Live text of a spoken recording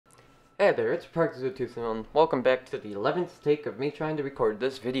Hey there, it's Practice231. Welcome back to the 11th take of me trying to record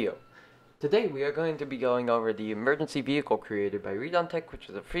this video. Today we are going to be going over the Emergency Vehicle Creator by ReadOnTech, which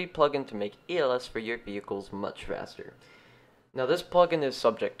is a free plugin to make ELS for your vehicles much faster. Now this plugin is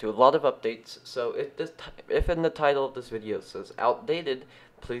subject to a lot of updates, so if in the title of this video says outdated,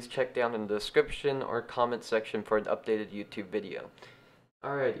 please check down in the description or comment section for an updated YouTube video.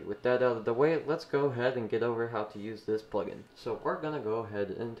 Alrighty, with that out of the way, let's go ahead and get over how to use this plugin. So we're gonna go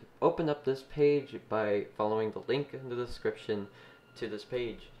ahead and open up this page by following the link in the description to this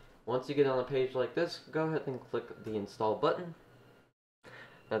page. Once you get on a page like this, go ahead and click the install button.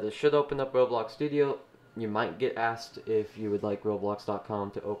 Now this should open up Roblox Studio. You might get asked if you would like Roblox.com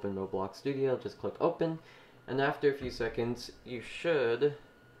to open Roblox Studio. Just click open, and after a few seconds, you should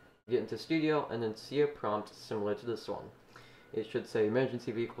get into Studio and then see a prompt similar to this one. It should say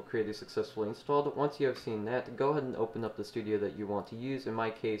Emergency Vehicle Creator successfully installed. Once you have seen that, go ahead and open up the studio that you want to use. In my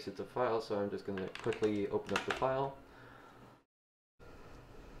case, it's a file, so I'm just going to quickly open up the file.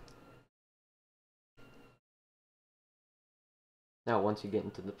 Now, once you get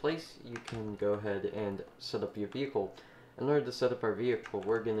into the place, you can go ahead and set up your vehicle. In order to set up our vehicle,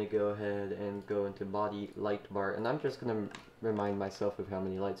 we're going to go ahead and go into Body Light Bar, and I'm just going to remind myself of how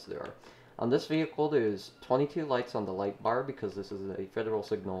many lights there are. On this vehicle, there's 22 lights on the light bar because this is a federal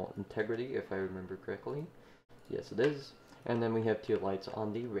signal integrity, if I remember correctly. Yes, it is. And then we have 2 lights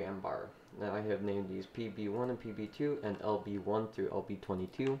on the RAM bar. Now I have named these PB1 and PB2 and LB1 through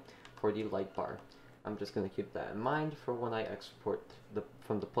LB22 for the light bar. I'm just going to keep that in mind for when I export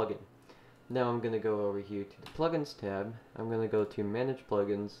from the plugin. Now I'm going to go over here to the Plugins tab. I'm going to go to Manage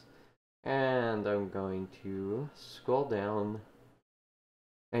Plugins, and I'm going to scroll down.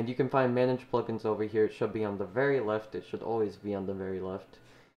 And you can find Manage Plugins over here. It should be on the very left. It should always be on the very left.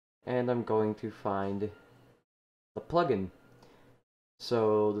 And I'm going to find the plugin.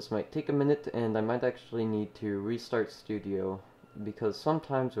 So this might take a minute, and I might actually need to restart Studio, because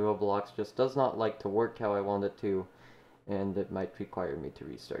sometimes Roblox just does not like to work how I want it to, and it might require me to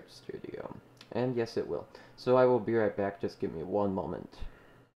restart Studio. And yes, it will. So I will be right back. Just give me one moment.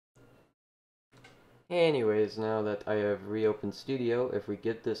 Anyways, now that I have reopened Studio, if we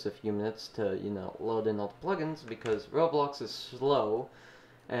give this a few minutes to, load in all the plugins, because Roblox is slow,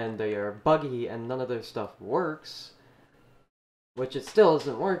 and they are buggy, and none of their stuff works, which it still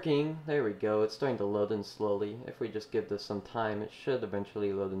isn't working. There we go, it's starting to load in slowly. If we just give this some time, it should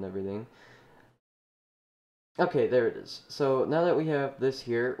eventually load in everything. Okay, there it is. So now that we have this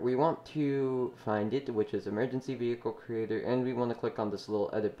here, we want to find it, which is Emergency Vehicle Creator, and we want to click on this little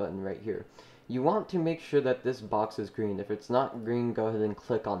edit button right here. You want to make sure that this box is green. If it's not green, go ahead and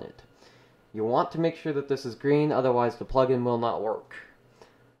click on it. You want to make sure that this is green, otherwise the plugin will not work.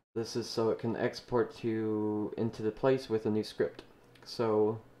 This is so it can export into the place with a new script.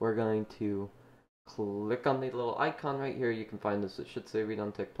 So we're going to click on the little icon right here. You can find this. It should say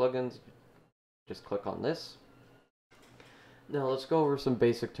ReadOnTech Plugins. Just click on this. Now let's go over some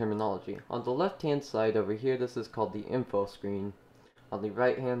basic terminology. On the left-hand side over here, this is called the info screen. On the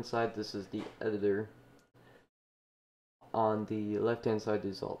right-hand side, this is the editor. On the left-hand side,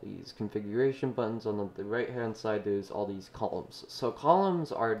 there's all these configuration buttons. On the right-hand side, there's all these columns. So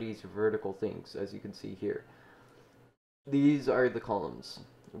columns are these vertical things, as you can see here. These are the columns.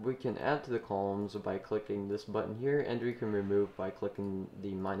 We can add to the columns by clicking this button here, and we can remove by clicking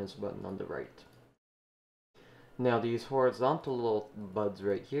the minus button on the right. Now these horizontal little buds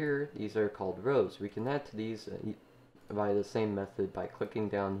right here, these are called rows. We can add to these by the same method by clicking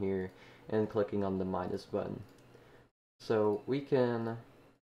down here and clicking on the minus button. So we can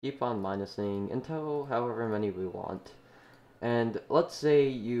keep on minusing until however many we want. And let's say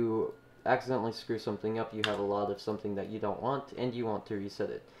you accidentally screw something up, you have a lot of something that you don't want, and you want to reset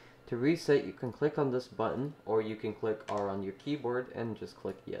it. To reset, you can click on this button, or you can click R on your keyboard and just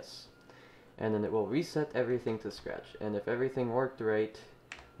click yes. And then it will reset everything to scratch. And if everything worked right,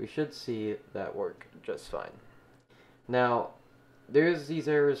 we should see that work just fine. Now, there's these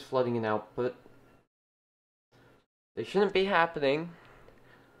errors flooding in output. They shouldn't be happening,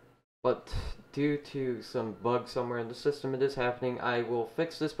 but due to some bug somewhere in the system, it is happening. I will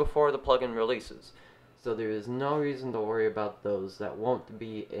fix this before the plugin releases, so there is no reason to worry about those. That won't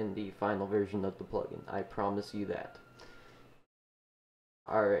be in the final version of the plugin. I promise you that.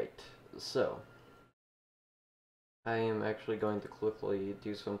 Alright, so I am actually going to quickly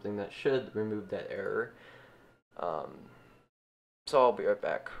do something that should remove that error. So I'll be right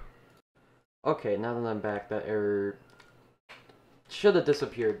back. Okay, now that I'm back, that error should have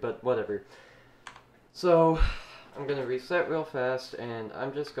disappeared, but whatever. So, I'm going to reset real fast, and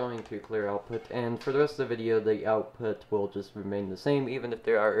I'm just going to clear output, and for the rest of the video, the output will just remain the same, even if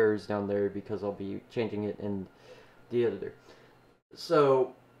there are errors down there, because I'll be changing it in the editor.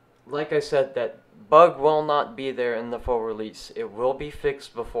 So, like I said, that bug will not be there in the full release. It will be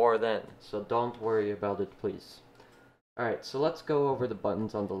fixed before then, so don't worry about it, please. Alright, so let's go over the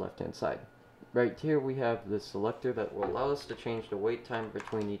buttons on the left-hand side. Right here we have this selector that will allow us to change the wait time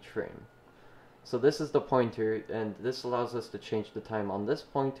between each frame. So this is the pointer, and this allows us to change the time on this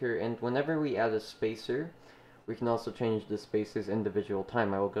pointer, and whenever we add a spacer, we can also change the spacer's individual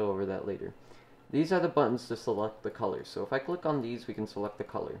time. I will go over that later. These are the buttons to select the color. So if I click on these, we can select the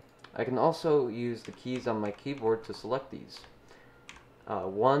color. I can also use the keys on my keyboard to select these.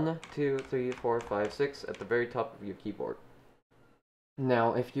 1, 2, 3, 4, 5, 6 at the very top of your keyboard.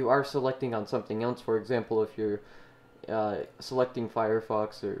 Now, if you are selecting on something else, for example, if you're selecting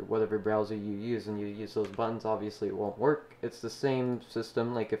Firefox or whatever browser you use and you use those buttons, obviously it won't work. It's the same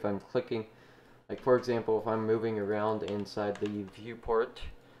system, like if I'm clicking, like for example, if I'm moving around inside the viewport,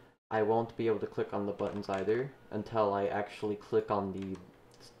 I won't be able to click on the buttons either until I actually click on the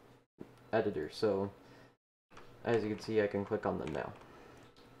editor. So, as you can see, I can click on them now.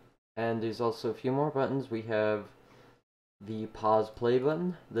 And there's also a few more buttons. We have the pause play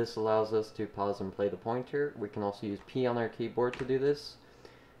button. This allows us to pause and play the pointer. We can also use P on our keyboard to do this.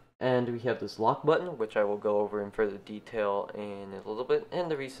 And we have this lock button, which I will go over in further detail in a little bit,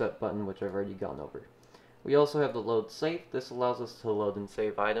 and the reset button, which I've already gone over. We also have the load safe. This allows us to load and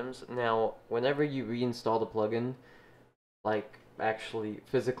save items. Now, whenever you reinstall the plugin, like actually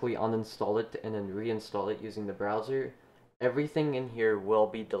physically uninstall it and then reinstall it using the browser, everything in here will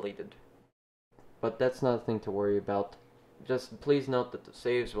be deleted. But that's not a thing to worry about. Just please note that the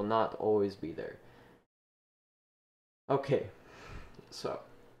saves will not always be there. Okay, so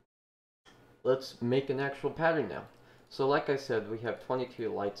let's make an actual pattern now. So like I said, we have 22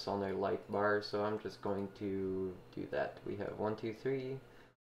 lights on our light bar, so I'm just going to do that. We have 1, 2, 3,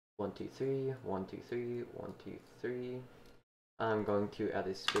 1, 2, 3, 1, 2, 3, 1, 2, 3. I'm going to add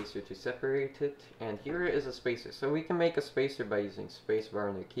a spacer to separate it, and here is a spacer. So we can make a spacer by using spacebar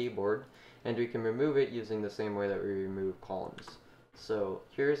on the keyboard, and we can remove it using the same way that we remove columns. So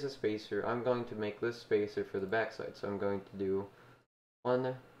here's a spacer. I'm going to make this spacer for the backside. So I'm going to do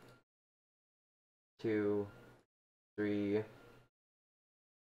 1, 2, 3,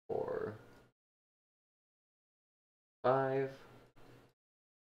 4, 5,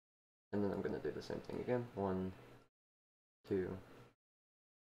 and then I'm going to do the same thing again. 1, 2,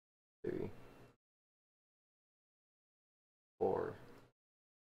 3, 4,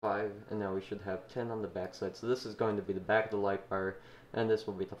 5, and now we should have 10 on the back side. So this is going to be the back of the light bar, and this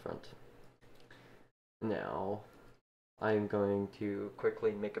will be the front. Now, I'm going to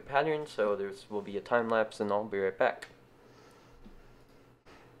quickly make a pattern, so there will be a time lapse, and I'll be right back.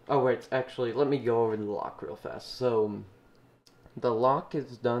 Oh wait, actually, let me go over the lock real fast. So, the lock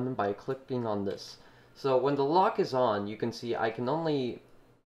is done by clicking on this. So when the lock is on, you can see I can only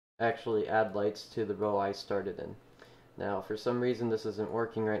actually add lights to the row I started in. Now, for some reason this isn't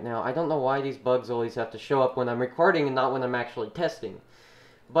working right now. I don't know why these bugs always have to show up when I'm recording and not when I'm actually testing.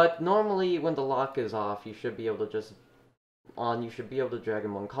 But normally when the lock is off, you should be able to you should be able to drag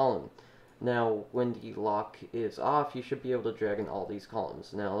in one column. Now, when the lock is off, you should be able to drag in all these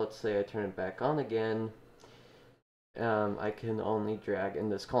columns. Now, let's say I turn it back on again. I can only drag in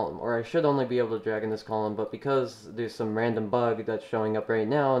this column, or I should only be able to drag in this column, but because there's some random bug that's showing up right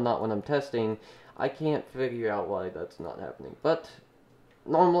now, not when I'm testing, I can't figure out why that's not happening. But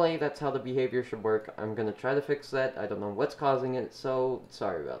normally that's how the behavior should work. I'm gonna try to fix that. I don't know what's causing it, so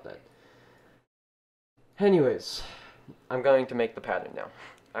sorry about that. Anyways, I'm going to make the pattern now.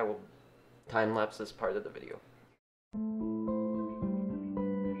 I will time-lapse this part of the video.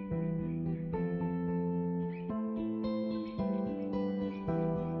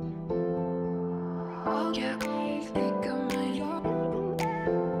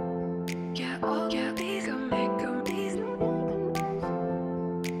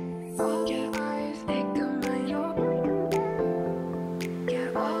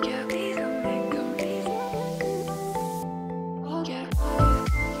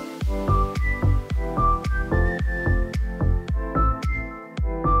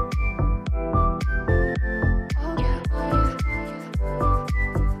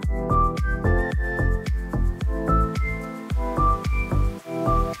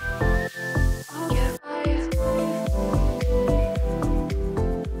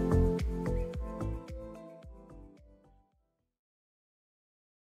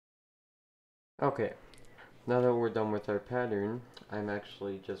 Okay, now that we're done with our pattern, I'm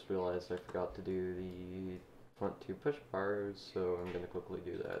actually just realized I forgot to do the want two push bars, so I'm going to quickly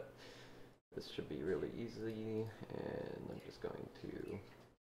do that. This should be really easy, and I'm just going to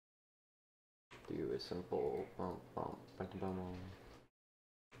do a simple bump, bump, bump, bump,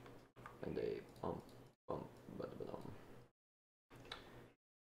 and a bump, bump, bump, bump.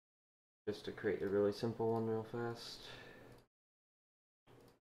 Just to create a really simple one real fast.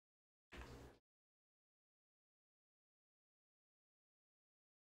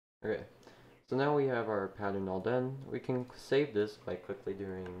 Okay, so now we have our pattern all done. We can save this by quickly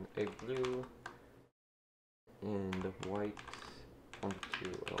doing a blue and white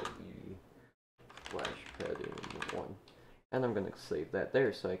onto LB flash pattern 1. And I'm going to save that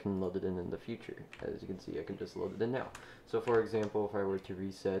there so I can load it in the future. As you can see, I can just load it in now. So for example, if I were to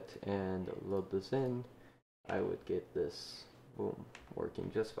reset and load this in, I would get this, boom,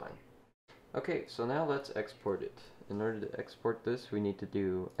 working just fine. Okay, so now let's export it. In order to export this, we need to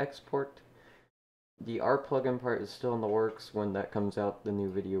do export. The R plugin part is still in the works. When that comes out, the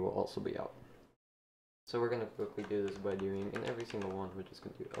new video will also be out. So we're going to quickly do this by doing in every single one. We're just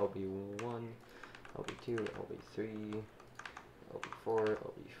going to do LB1, LB2, LB3, LB4,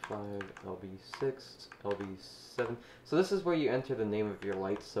 LB5, LB6, LB7. So this is where you enter the name of your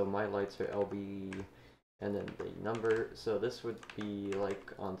lights. So my lights are LB and then the number. So this would be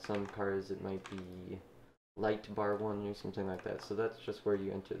like on some cars it might be light bar 1 or something like that. So that's just where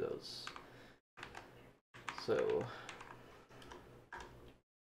you enter those. So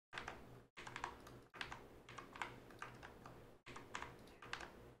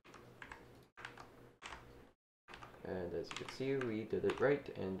and as you can see, we did it right,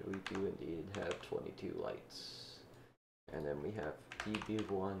 and we do indeed have 22 lights. And then we have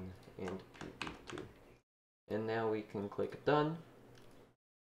PB1 and PB2. And now we can click done,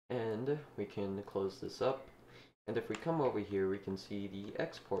 and we can close this up. And if we come over here, we can see the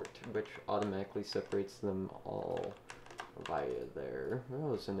export, which automatically separates them all via their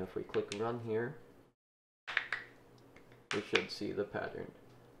rows. And if we click run here, we should see the pattern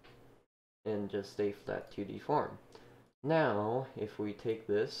in just a flat 2D form. Now, if we take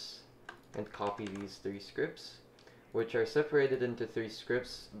this and copy these 3 scripts, which are separated into 3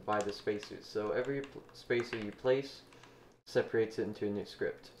 scripts by the spacers. So every spacer you place separates it into a new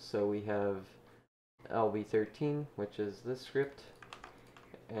script. So we have LB13, which is this script,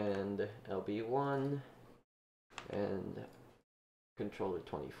 and LB1, and controller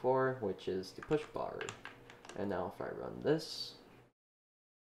 24, which is the push bar. And now if I run this,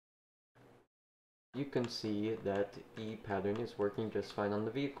 you can see that the pattern is working just fine on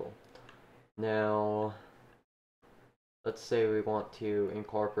the vehicle. Now, let's say we want to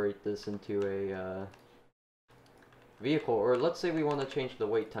incorporate this into a vehicle, or let's say we want to change the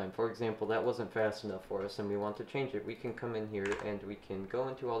wait time. For example, that wasn't fast enough for us and we want to change it. We can come in here and we can go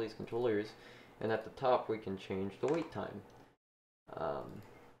into all these controllers, and at the top we can change the wait time.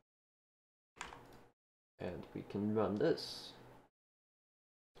 And we can run this.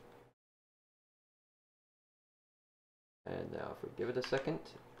 And now if we give it a second,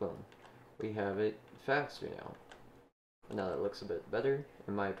 boom, we have it faster now. And now that looks a bit better.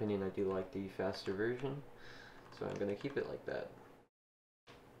 In my opinion, I do like the faster version, so I'm going to keep it like that.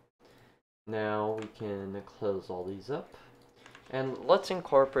 Now we can close all these up, and let's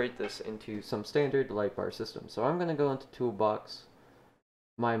incorporate this into some standard light bar system. So I'm going to go into Toolbox,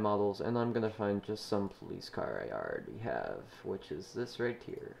 My Models, and I'm going to find just some police car I already have, which is this right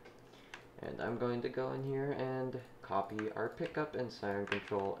here. And I'm going to go in here and copy our pickup and siren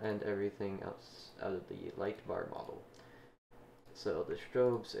control and everything else out of the light bar model. So the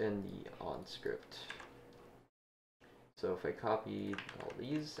strobes and the on script. So if I copy all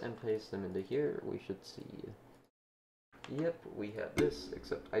these and paste them into here, we should see, yep, we have this,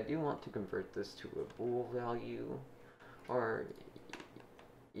 except I do want to convert this to a bool value, or,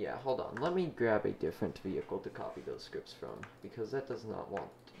 yeah, hold on, let me grab a different vehicle to copy those scripts from, because that does not want,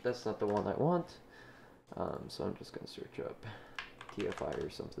 that's not the one I want. So I'm just going to search up TFI or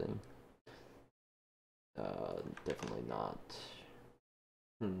something. Definitely not.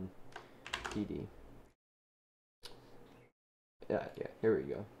 PD. Yeah, here we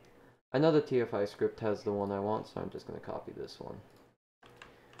go. I know the TFI script has the one I want, so I'm just going to copy this one.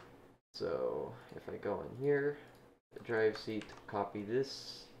 So if I go in here, the drive seat, copy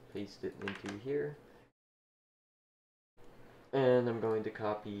this, paste it into here. And I'm going to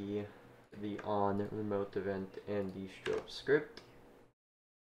copy the on remote event and the strobe script.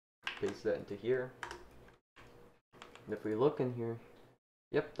 Paste that into here. And if we look in here,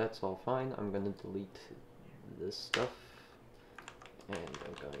 yep, that's all fine. I'm going to delete this stuff. And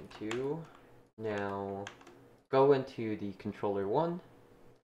I'm going to now go into the controller 1.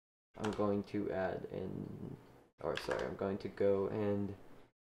 I'm going to add in or sorry, I'm going to go and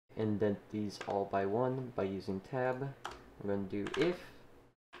indent these all by one by using tab. I'm going to do if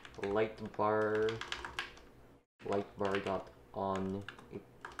lightbar dot on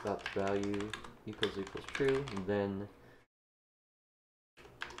dot value equals true, then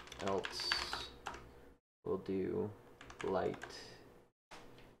else we'll do light.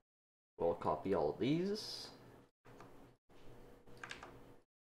 We'll copy all of these.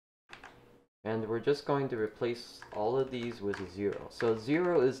 And we're just going to replace all of these with 0. So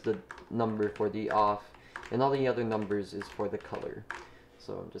 0 is the number for the off, and all the other numbers is for the color.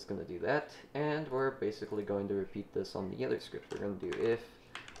 So I'm just going to do that, and we're basically going to repeat this on the other script. We're going to do if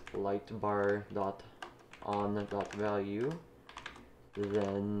lightbar dot on dot value,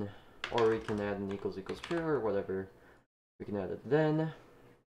 then, or we can add an equals true or whatever. We can add it then.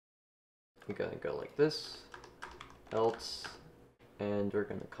 We're going to go like this, else. And we're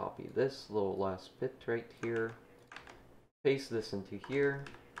going to copy this little last bit right here, paste this into here,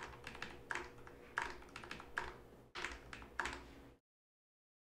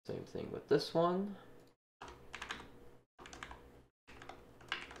 same thing with this one,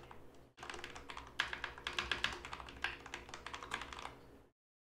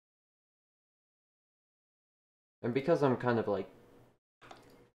 and because I'm kind of like,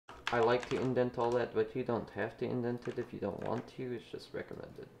 I like to indent all that, but you don't have to indent it if you don't want to, it's just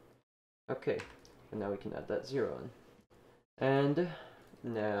recommended. Okay, and now we can add that 0 in. And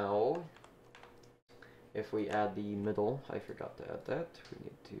now, if we add the middle, I forgot to add that, we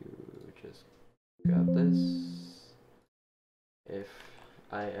need to just grab this. If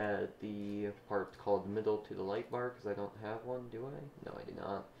I add the part called middle to the light bar, because I don't have one, do I? No, I do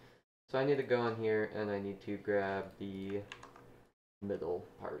not. So I need to go in here and I need to grab the middle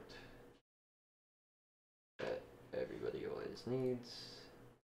part that everybody always needs,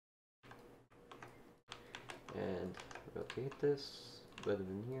 and rotate this, put it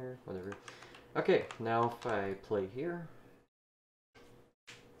in here, whatever. Okay, now if I play here,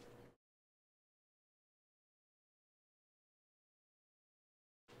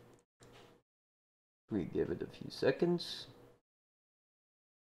 we give it a few seconds.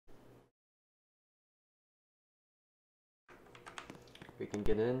 We can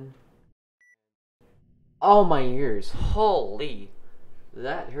get in. Oh, my ears. Holy.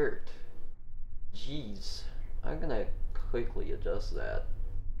 That hurt. Jeez. I'm gonna quickly adjust that.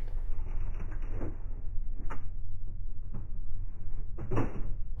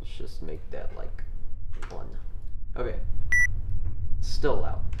 Let's just make that like 1. Okay. Still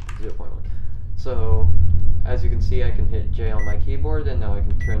loud. 0.1. So, as you can see, I can hit J on my keyboard, and now I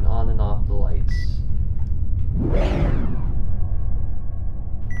can turn on and off the lights.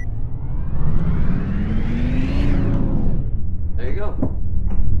 There you go.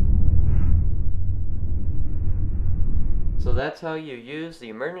 So that's how you use the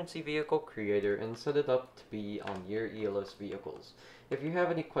emergency vehicle creator and set it up to be on your ELS vehicles. If you have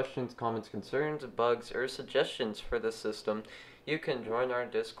any questions, comments, concerns, bugs, or suggestions for the system, you can join our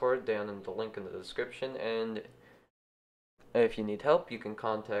Discord down in the link in the description, and if you need help, you can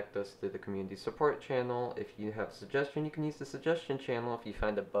contact us through the community support channel. If you have a suggestion, you can use the suggestion channel. If you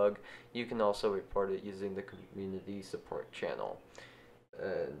find a bug, you can also report it using the community support channel.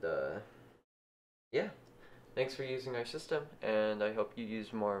 And yeah, thanks for using our system, and I hope you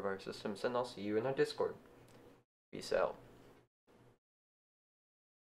use more of our systems, and I'll see you in our Discord. Peace out.